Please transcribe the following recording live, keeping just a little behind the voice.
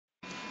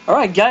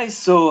Alright guys,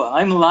 so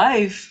I'm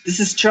live. This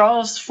is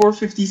Charles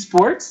 450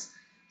 Sports.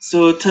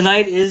 So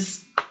tonight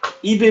is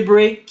eBay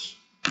break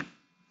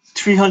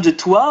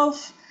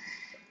 312.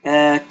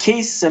 A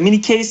mini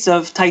case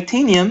of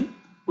titanium,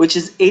 which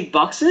is 8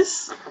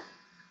 boxes.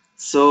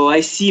 So I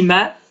see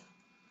Matt.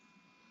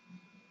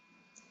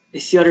 I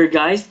see other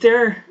guys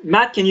there.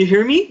 Matt, can you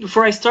hear me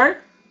before I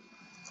start?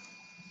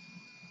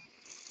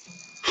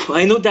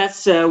 I know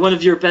that's one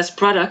of your best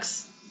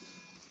products.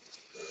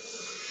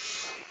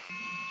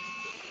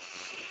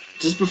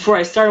 Just before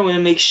I start, I want to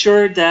make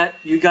sure that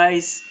you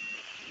guys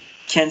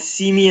can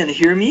see me and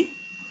hear me.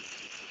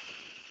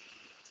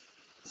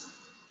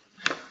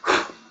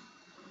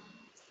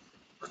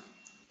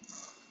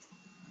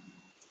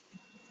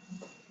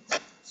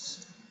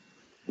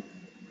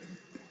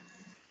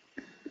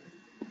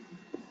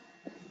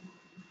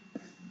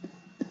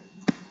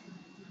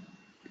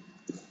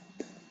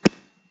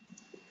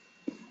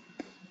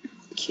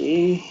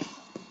 Okay.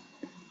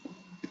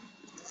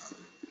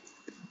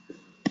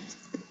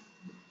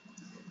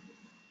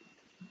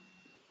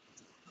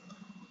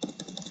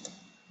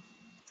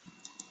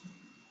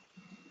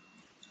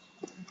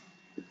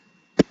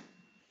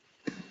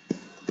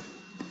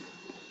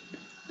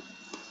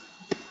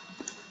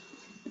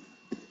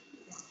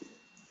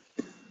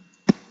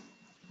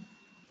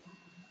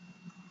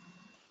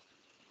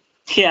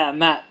 Yeah,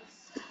 Matt.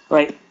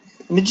 Right.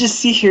 Let me just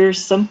see here.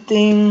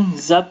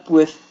 Something's up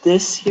with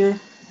this here.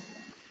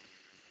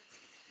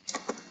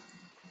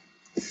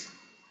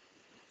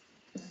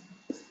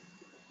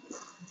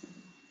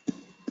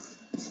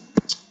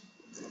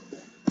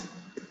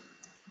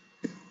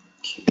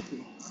 Okay.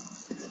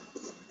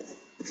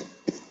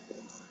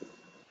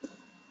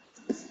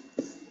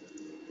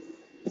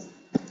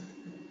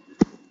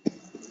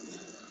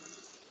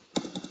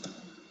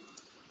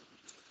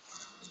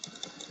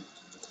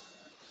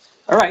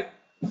 All right.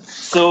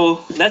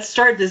 So let's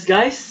start this,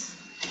 guys.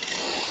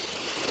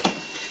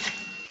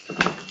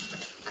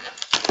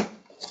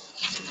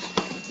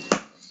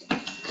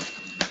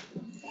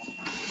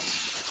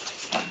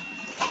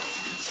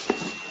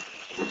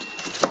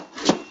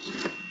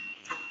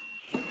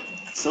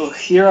 So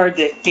here are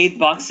the 8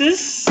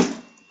 boxes.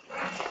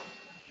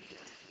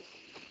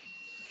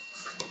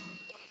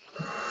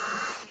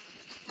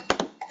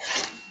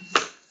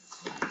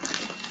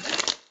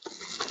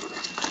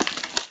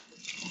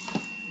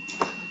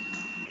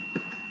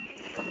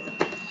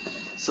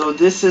 So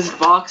this is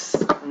box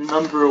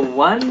number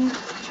 1.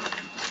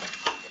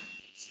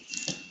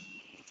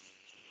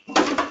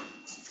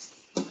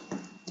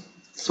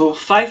 So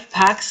 5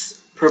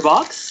 packs per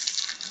box.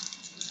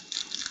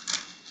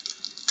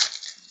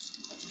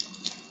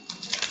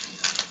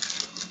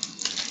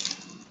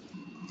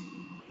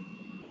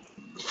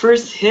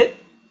 First hit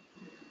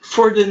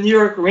for the New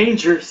York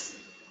Rangers,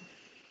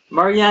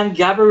 Marian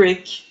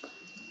Gaborik,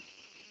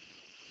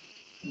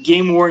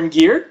 game-worn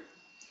gear.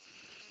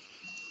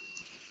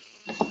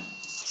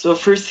 So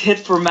first hit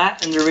for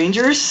Matt and the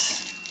Rangers.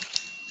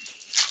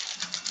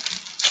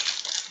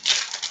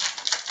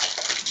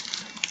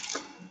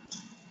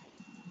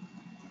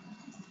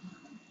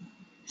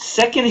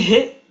 Second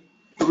hit,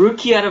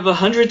 rookie out of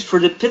 100 for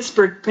the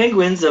Pittsburgh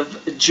Penguins of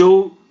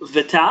Joe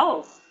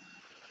Vital.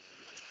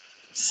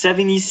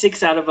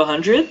 76 out of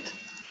 100.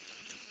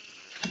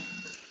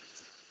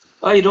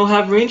 Oh, you don't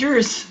have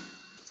Rangers?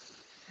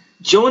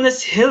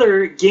 Jonas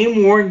Hiller,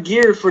 game-worn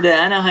gear for the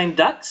Anaheim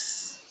Ducks.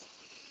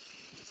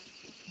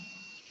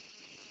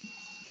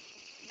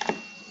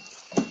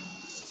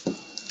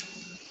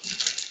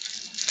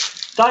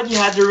 Thought you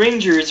had the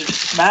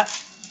Rangers, Matt.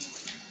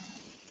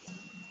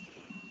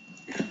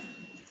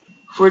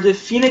 For the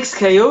Phoenix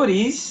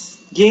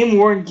Coyotes,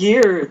 game-worn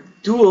gear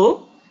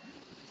duel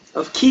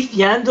of Keith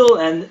Yandel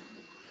and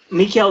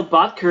Mikhail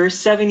Botker,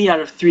 70 out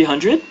of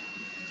 300.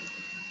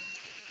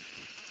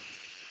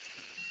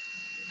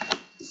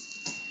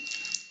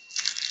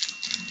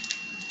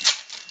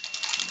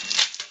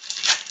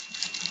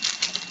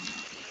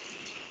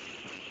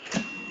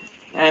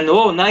 And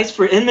oh, nice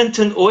for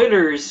Edmonton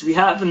Oilers. We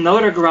have an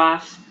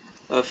autograph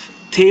of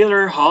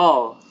Taylor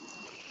Hall.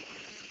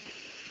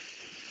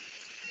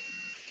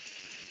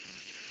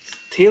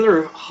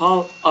 Taylor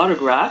Hall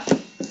autograph.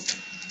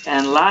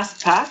 And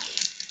last pack.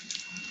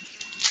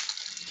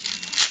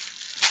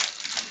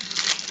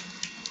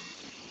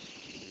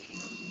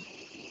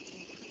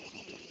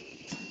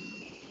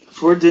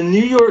 For the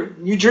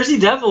New Jersey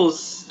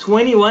Devils,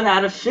 21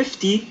 out of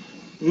 50,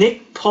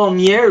 Nick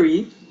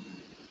Palmieri.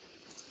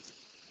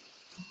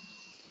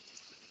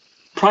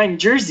 Prime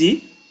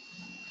jersey.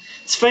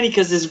 It's funny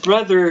because his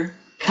brother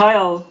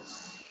Kyle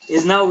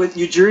is now with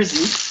New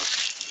Jersey.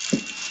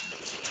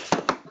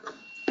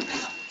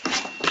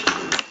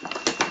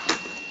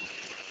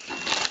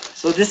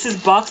 So this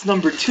is box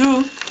number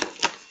 2.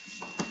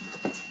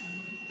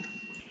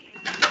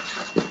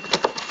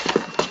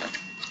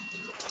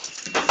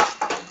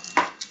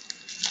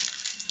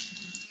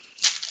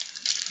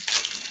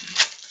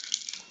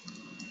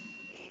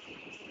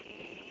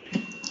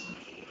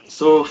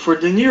 So for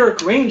the New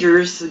York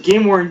Rangers,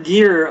 game-worn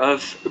gear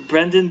of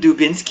Brendan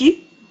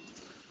Dubinsky.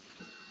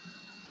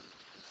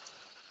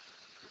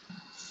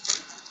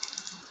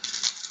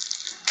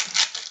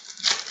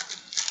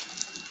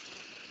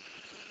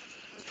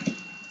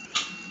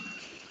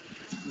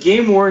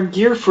 Game-worn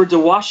gear for the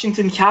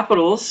Washington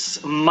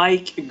Capitals,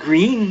 Mike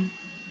Green.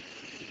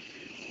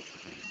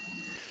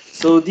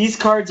 So these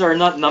cards are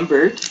not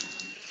numbered.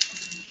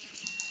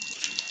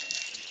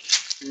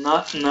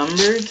 Not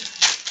numbered.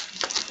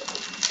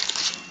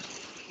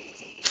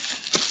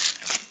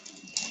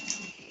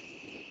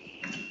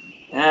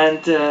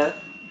 And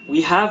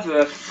we have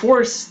a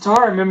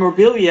 4-star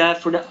memorabilia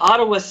for the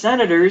Ottawa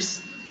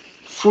Senators,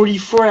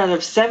 44 out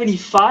of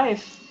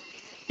 75.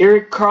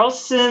 Erik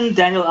Karlsson,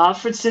 Daniel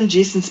Alfredsson,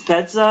 Jason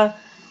Spezza,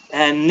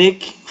 and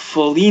Nick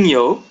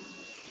Foligno.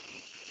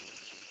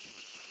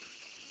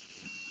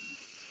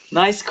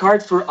 Nice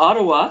card for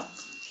Ottawa.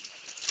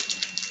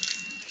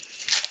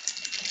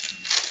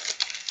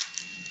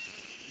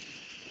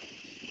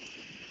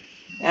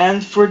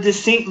 And for the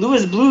St.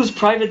 Louis Blues,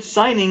 private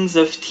signings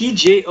of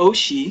TJ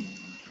Oshie.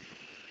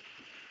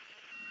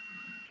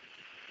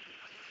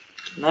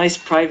 Nice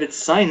private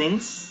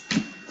signings.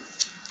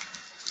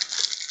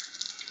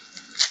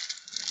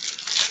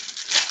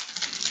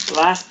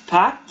 Last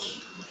pack.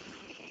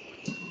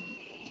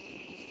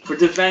 For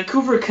the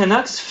Vancouver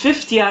Canucks,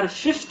 50 out of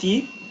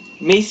 50.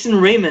 Mason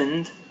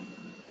Raymond.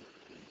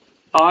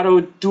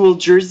 Auto, dual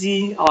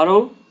jersey,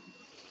 auto.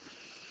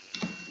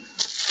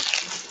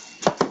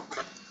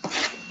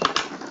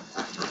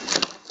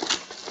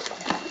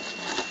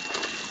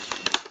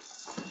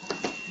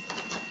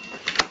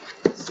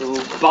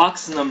 So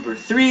box number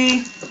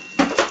 3.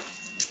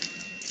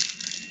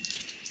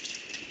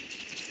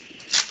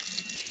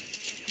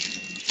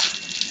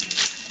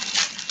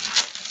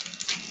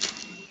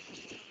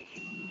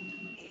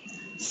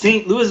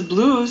 St. Louis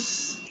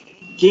Blues,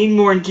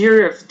 game-worn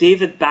gear of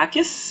David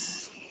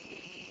Backes.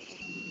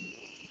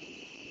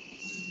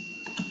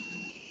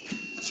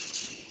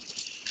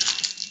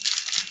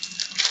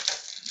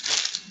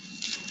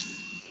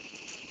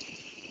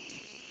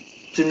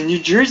 The New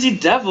Jersey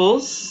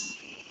Devils,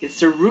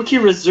 it's a rookie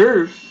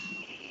reserve,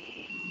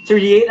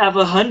 38 out of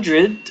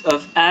 100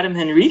 of Adam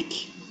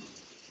Henrique.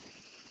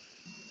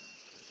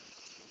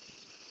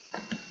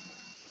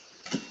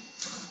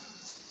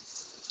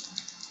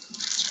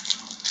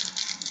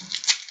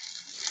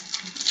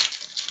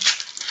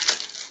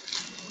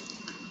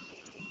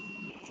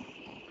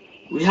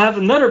 We have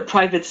another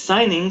private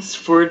signings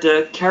for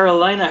the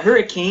Carolina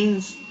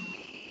Hurricanes,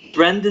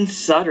 Brendan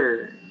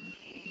Sutter.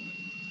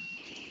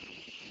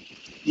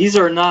 These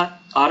are not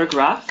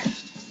autographed,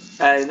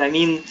 I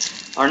mean,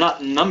 are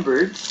not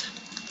numbered.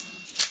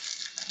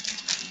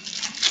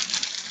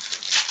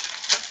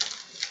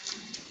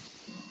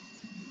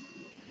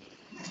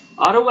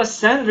 Ottawa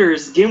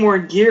Senators,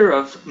 game-worn gear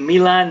of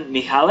Milan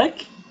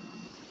Michalek.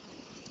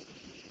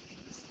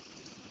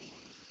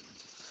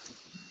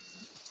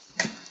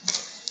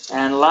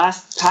 And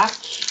last pack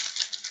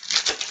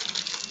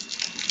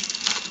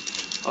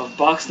of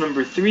box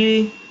number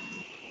 3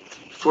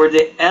 for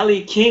the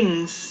LA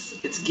Kings,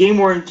 it's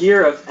game-worn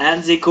gear of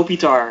Anze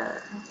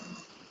Kopitar.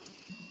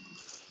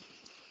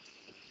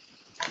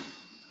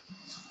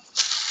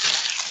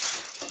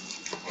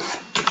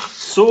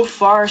 So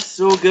far,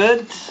 so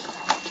good.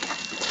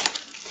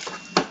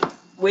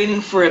 Waiting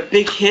for a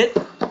big hit.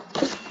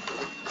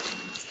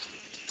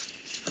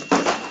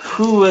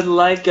 Who would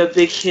like a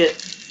big hit?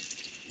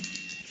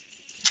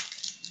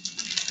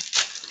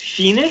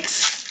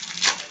 Phoenix,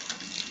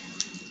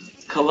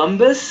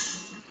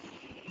 Columbus,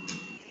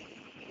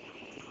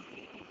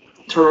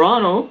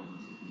 Toronto,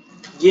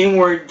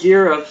 game-worn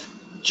gear of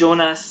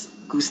Jonas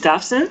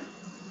Gustafsson,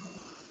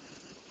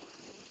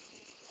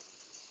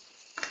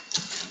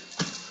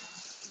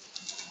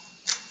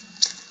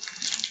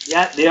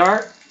 yeah, they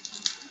are.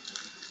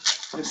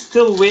 I'm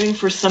still waiting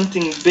for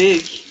something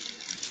big.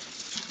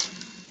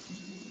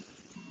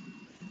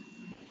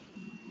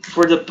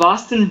 For the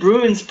Boston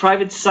Bruins,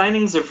 private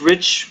signings of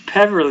Rich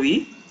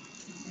Peverly.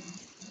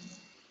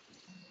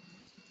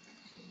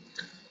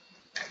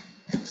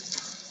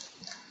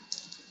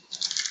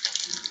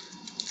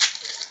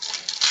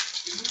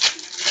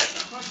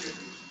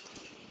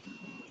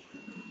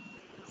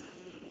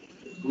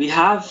 We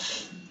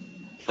have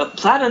a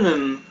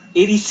platinum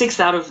 86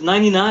 out of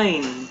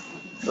 99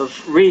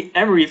 of Ray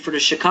Emery for the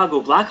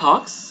Chicago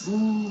Blackhawks.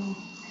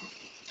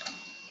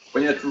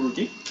 When you true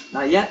rookie?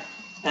 Not yet.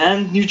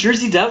 And New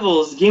Jersey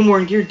Devils,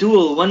 game-worn gear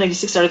duel,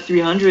 196 out of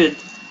 300.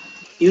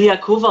 Ilya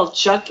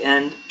Kovalchuk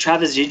and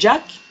Travis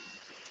Zajac.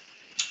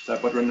 Ça n'a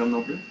pas de random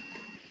non plus.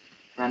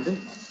 Random.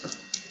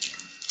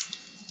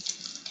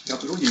 Ils ont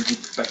toujours des petits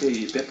paquets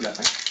épais pour la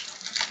fin.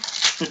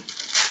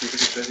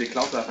 Des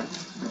classes à la fin.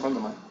 C'est pas le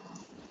moment.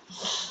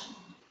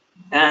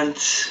 And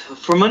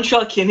for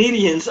Montreal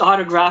Canadiens,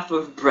 autograph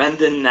of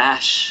Brendan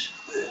Nash.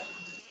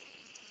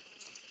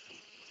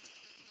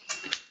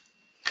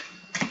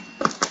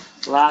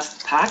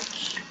 Last pack.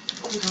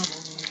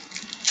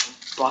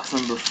 Box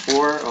number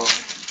 4. Oh.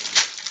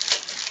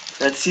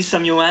 Let's see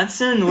some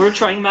Johansson. We're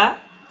trying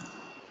Matt.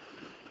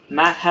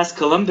 Matt has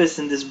Columbus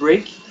in this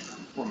break.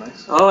 Oh,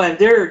 nice. Oh, and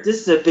there,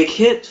 this is a big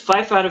hit.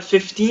 5 out of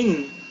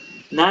 15.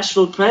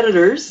 Nashville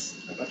Predators.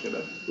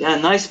 Yeah,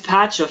 nice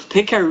patch of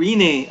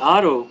Pekarine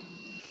auto.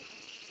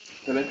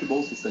 C'est bien plus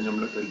beau ces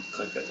stadiums-là que le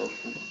 13-14, je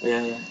trouve.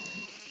 Yeah, yeah.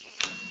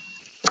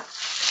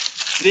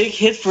 Big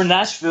hit for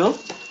Nashville.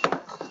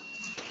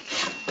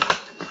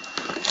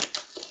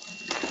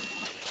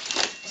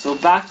 So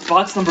back to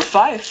box number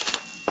 5.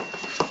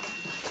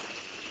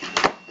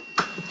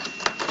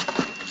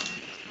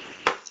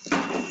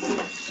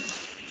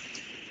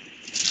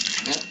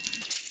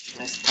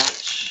 Nice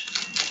patch.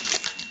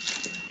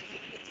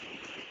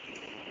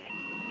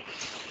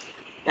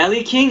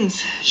 LA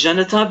Kings,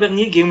 Jonathan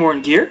Bernier, game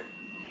worn gear.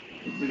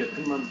 Il y a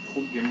tellement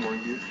trop de Game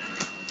Worn Gear.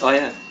 Oh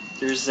yeah,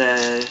 there's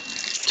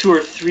 2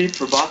 or 3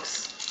 per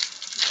box.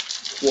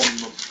 3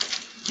 minimum.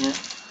 Yeah.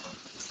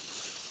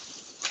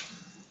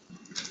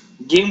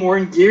 Game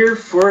worn gear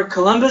for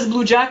Columbus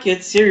Blue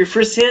Jackets. Here, your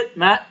first hit,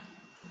 Matt.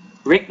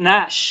 Rick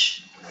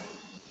Nash.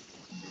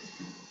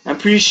 I'm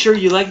pretty sure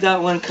you like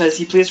that one because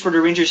he plays for the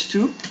Rangers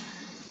too.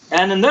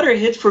 And another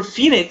hit for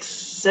Phoenix,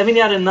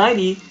 70 out of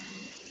 90,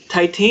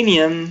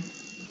 Titanium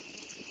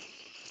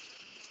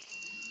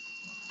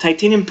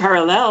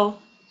Parallel.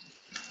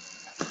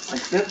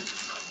 Mike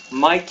Smith.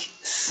 Mike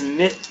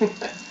Smith.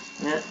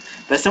 Yeah.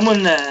 But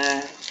someone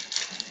that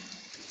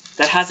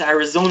has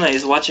Arizona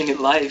is watching it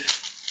live.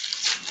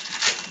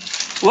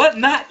 What,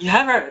 Matt? You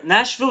have our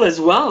Nashville as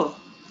well.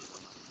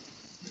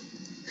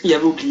 Il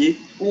avait oublié.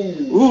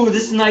 Ooh,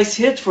 this is a nice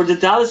hit for the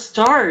Dallas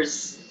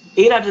Stars.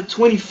 8 out of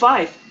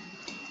 25.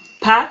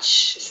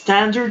 Patch,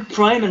 Standard,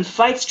 Prime, and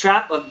Fight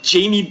Strap of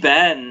Jamie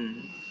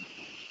Benn.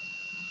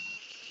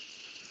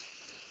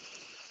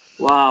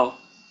 Wow.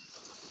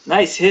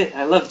 Nice hit.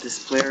 I love this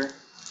player.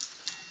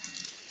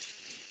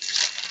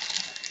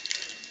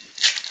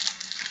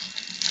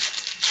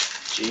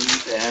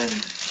 Jamie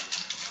Benn.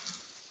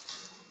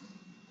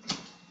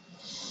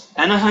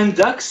 Anaheim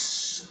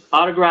Ducks,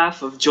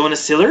 autograph of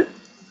Jonas Hiller.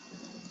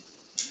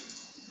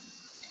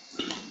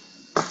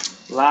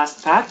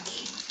 Last pack.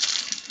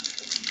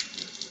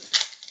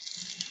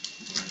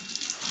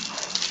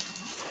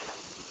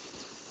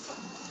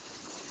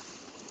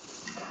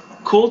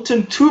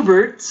 Colton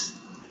Tubert,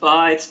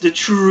 it's the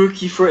true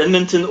rookie for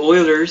Edmonton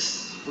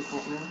Oilers.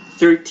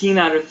 13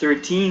 out of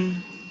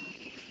 13.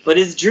 But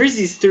his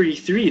jersey is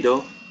 33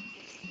 though.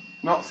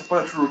 Non, c'est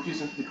pas la True Rookie.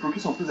 Les True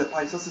Rookies sont plus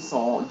épais. Ça, c'est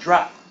son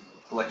draft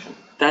selection.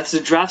 That's the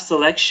draft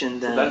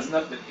selection then. So that's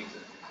not the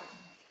exit.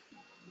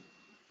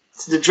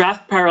 It's the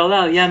draft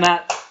parallel, yeah,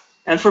 Matt.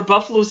 And for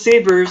Buffalo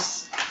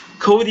Sabres,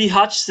 Cody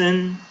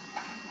Hodgson,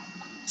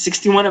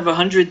 61 of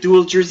 100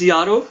 dual jersey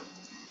auto.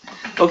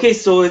 Okay,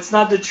 so it's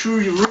not the true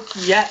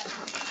rookie yet.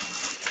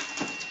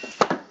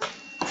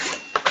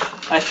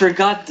 I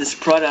forgot this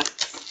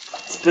product.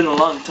 It's been a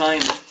long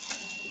time.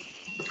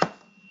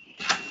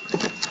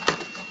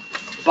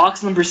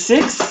 Box number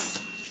 6.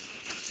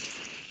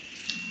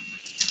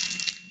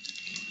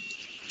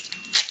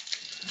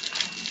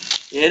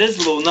 It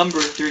is low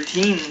number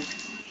 13.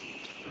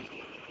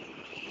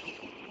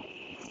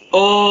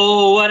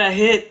 Oh, what a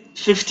hit.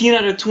 15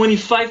 out of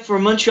 25 for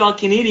Montreal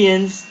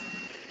Canadiens.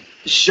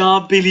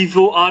 Jean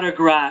Béliveau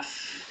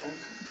autograph.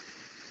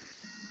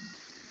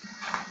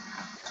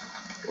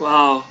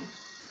 Wow.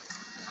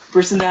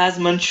 Person that has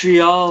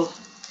Montreal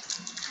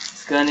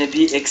is gonna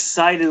be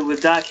excited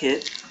with that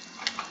hit.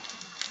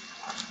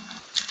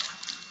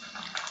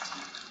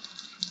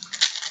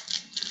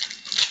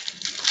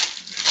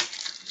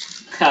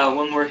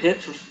 One more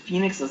hit for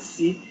Phoenix, let's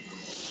see.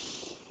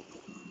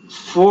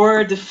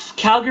 For the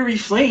Calgary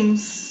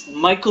Flames,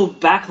 Michael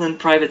Backlund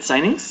private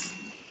signings.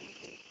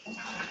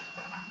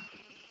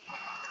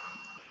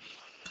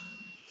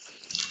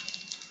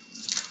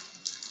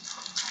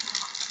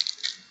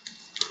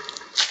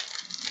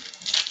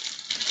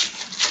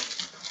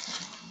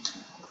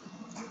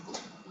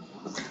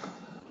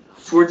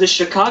 For the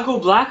Chicago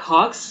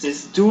Blackhawks,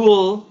 is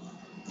dual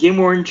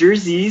game-worn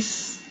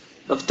jerseys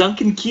of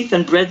Duncan Keith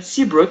and Brett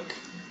Seabrook,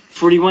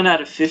 41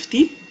 out of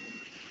 50.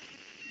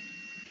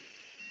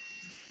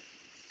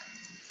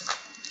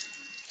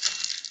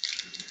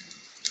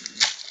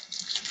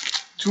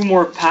 Two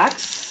more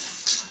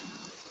packs.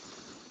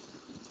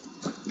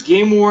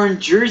 Game-worn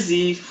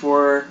jersey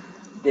for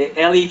the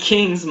LA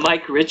Kings,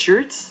 Mike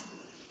Richards.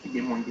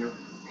 Game Worn Gear.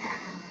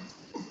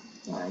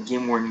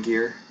 Game-worn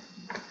gear.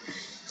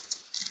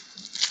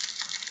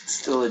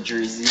 Still a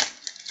jersey.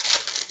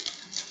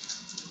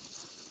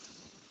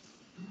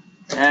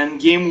 And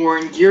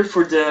game-worn gear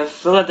for the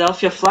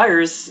Philadelphia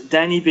Flyers,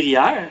 Danny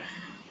Brière.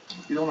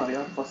 Et là, en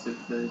arrière, je pense que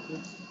c'est le fidélité.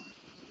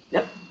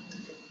 Yep.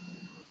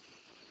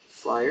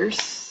 Flyers.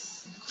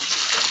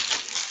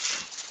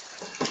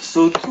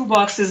 So 2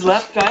 boxes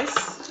left, guys.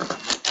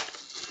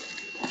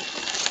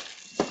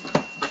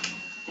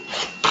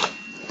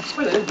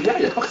 Ouais, Daniel Brière,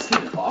 il a pas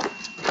signé nulle part.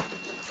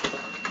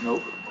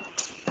 Nope.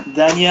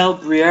 Daniel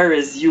Brière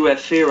is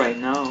UFA right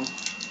now.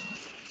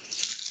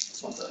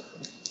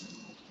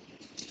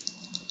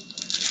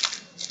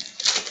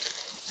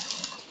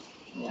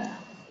 Yeah.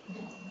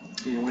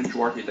 Et on a une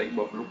joueur qui est avec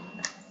Buffalo.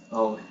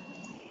 Oh.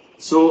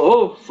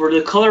 So, for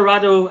the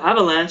Colorado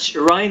Avalanche,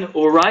 Ryan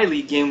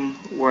O'Reilly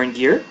game-worn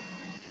gear.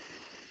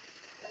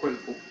 Pourquoi il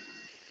faut?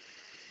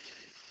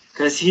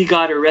 Because because he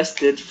got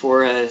arrested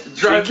for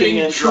drinking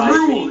and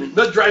driving.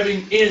 Not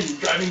driving in,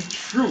 driving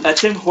through. At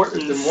Tim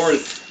Hortons. Tim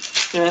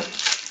Hortons. Yeah.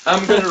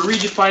 I'm gonna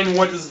redefine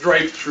what is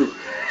drive-through.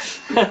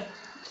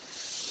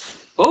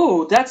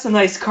 Oh, that's a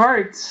nice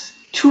card.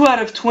 2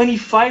 out of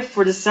 25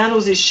 for the San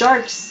Jose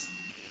Sharks.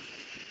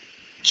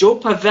 Joe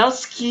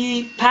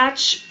Pavelski,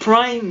 patch,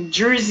 prime,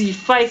 jersey,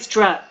 fight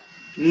strap,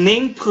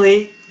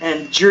 nameplate,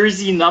 and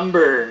jersey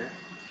number.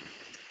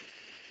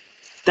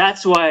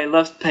 That's why I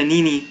love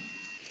Panini.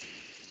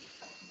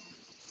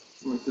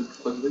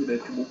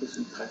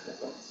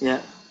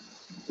 Yeah.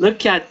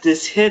 Look at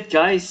this hit,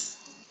 guys.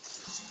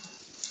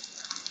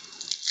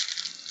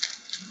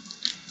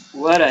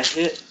 What a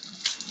hit.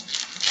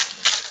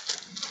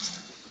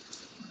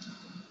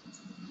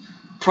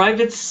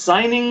 Private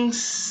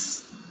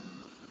signings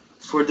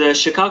for the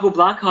Chicago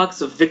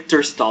Blackhawks of Victor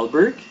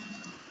Stahlberg.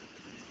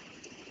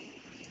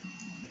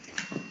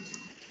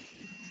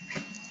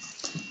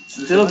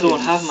 Still don't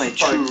have my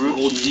true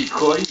rookie.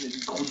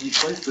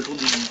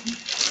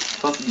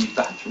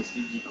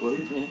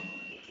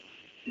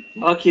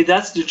 Okay,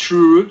 that's the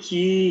true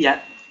rookie.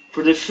 Yeah.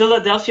 For the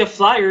Philadelphia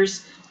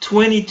Flyers,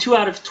 22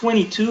 out of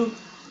 22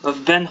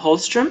 of Ben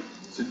Holmstrom.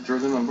 C'est le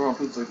jersey number en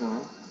plus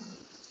exactement.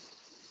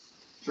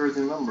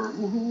 Jersey number.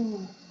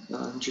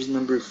 Jersey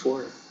number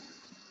 4.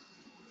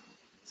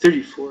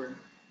 34.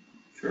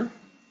 Sure?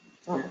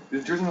 Oh, yeah.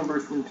 His jersey number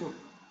is 22.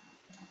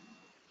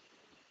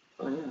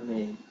 Oh yeah,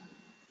 mais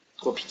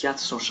 3 puis 4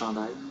 sur son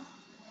chandail.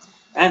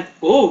 And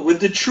oh, with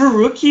the true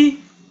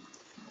rookie,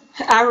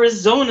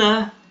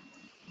 Arizona.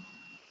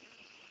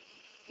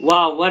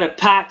 Wow, what a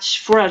patch.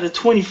 4 out of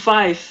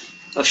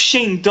 25 of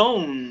Shane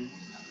Doan.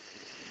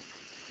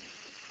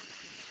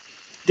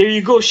 There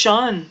you go,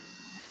 Sean.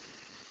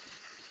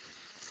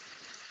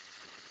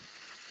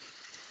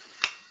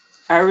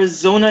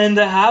 Arizona in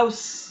the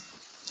house.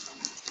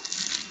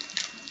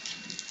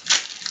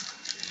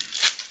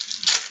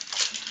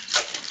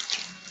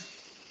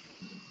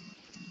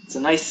 It's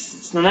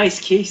a nice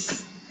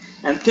case.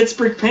 And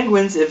Pittsburgh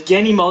Penguins,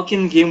 Evgeny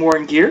Malkin,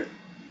 game-worn gear.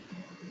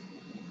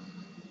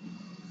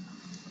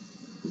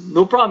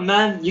 No problem,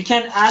 man. You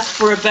can't ask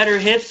for a better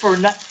hit for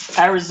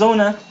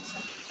Arizona.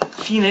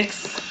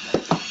 Phoenix.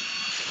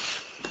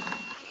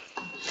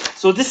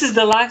 So this is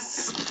the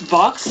last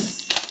box.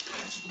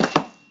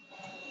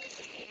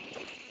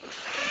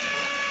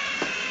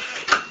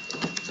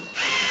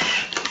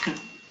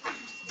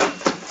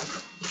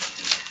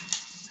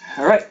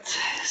 Alright,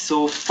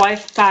 so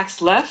 5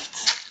 packs left.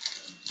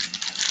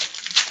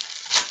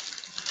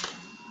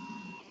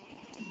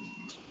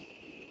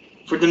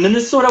 For the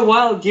Minnesota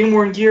Wild,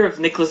 game-worn gear of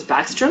Nicholas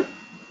Backstrom.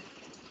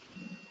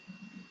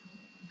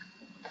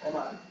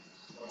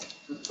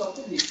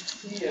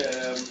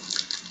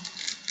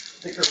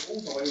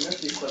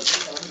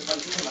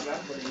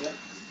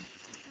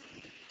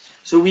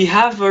 So we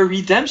have a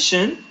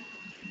redemption.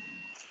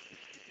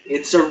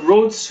 It's a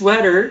road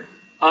sweater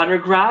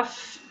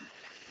autograph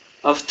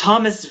of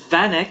Thomas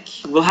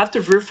Vanek. We'll have to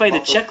verify the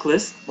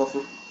checklist.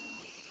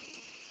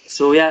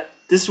 So yeah,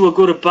 this will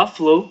go to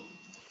Buffalo.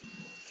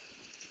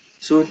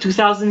 So in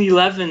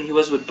 2011, he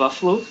was with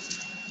Buffalo.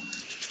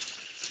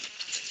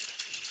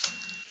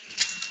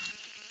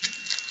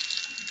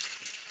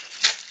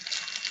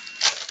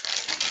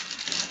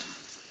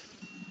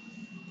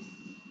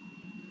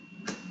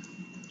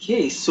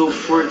 Okay, so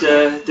for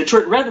the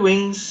Detroit Red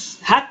Wings,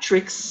 hat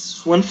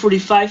tricks,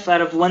 145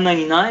 out of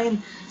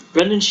 199.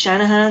 Brendan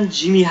Shanahan,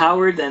 Jimmy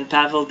Howard, and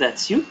Pavel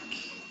Datsyuk.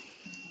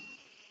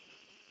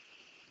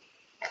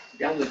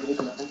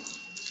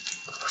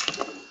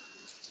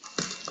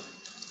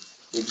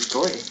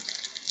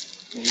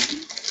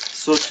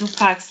 So 2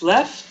 packs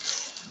left.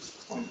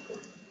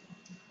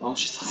 Oh,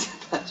 she's not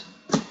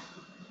bad.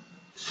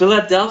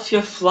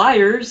 Philadelphia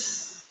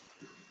Flyers,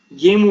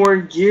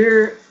 game-worn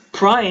gear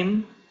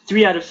prime,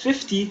 3 out of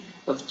 50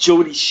 of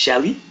Jody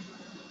Shelley.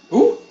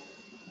 Who?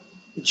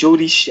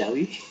 Jody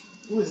Shelley.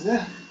 Who is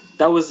that?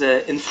 That was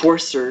an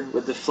enforcer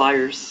with the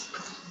Flyers.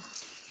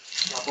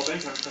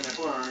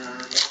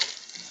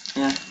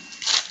 Yeah.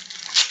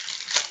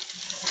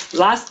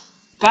 Last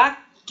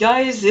pack,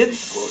 guys.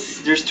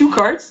 There's 2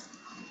 cards.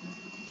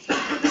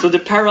 So the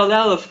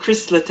parallel of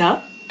Chris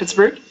Letang,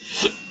 Pittsburgh,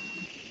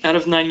 out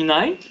of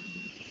 99.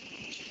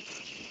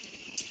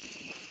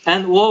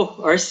 And whoa,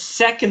 our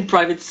second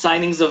private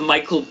signings of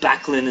Michael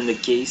Backlund in the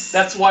case.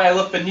 That's why I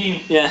love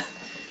Panini. Yeah.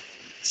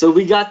 So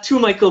we got 2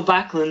 Michael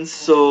Backlunds.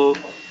 So,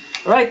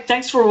 alright,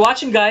 thanks for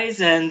watching, guys,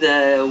 and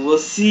we'll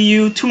see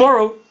you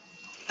tomorrow.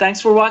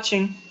 Thanks for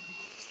watching.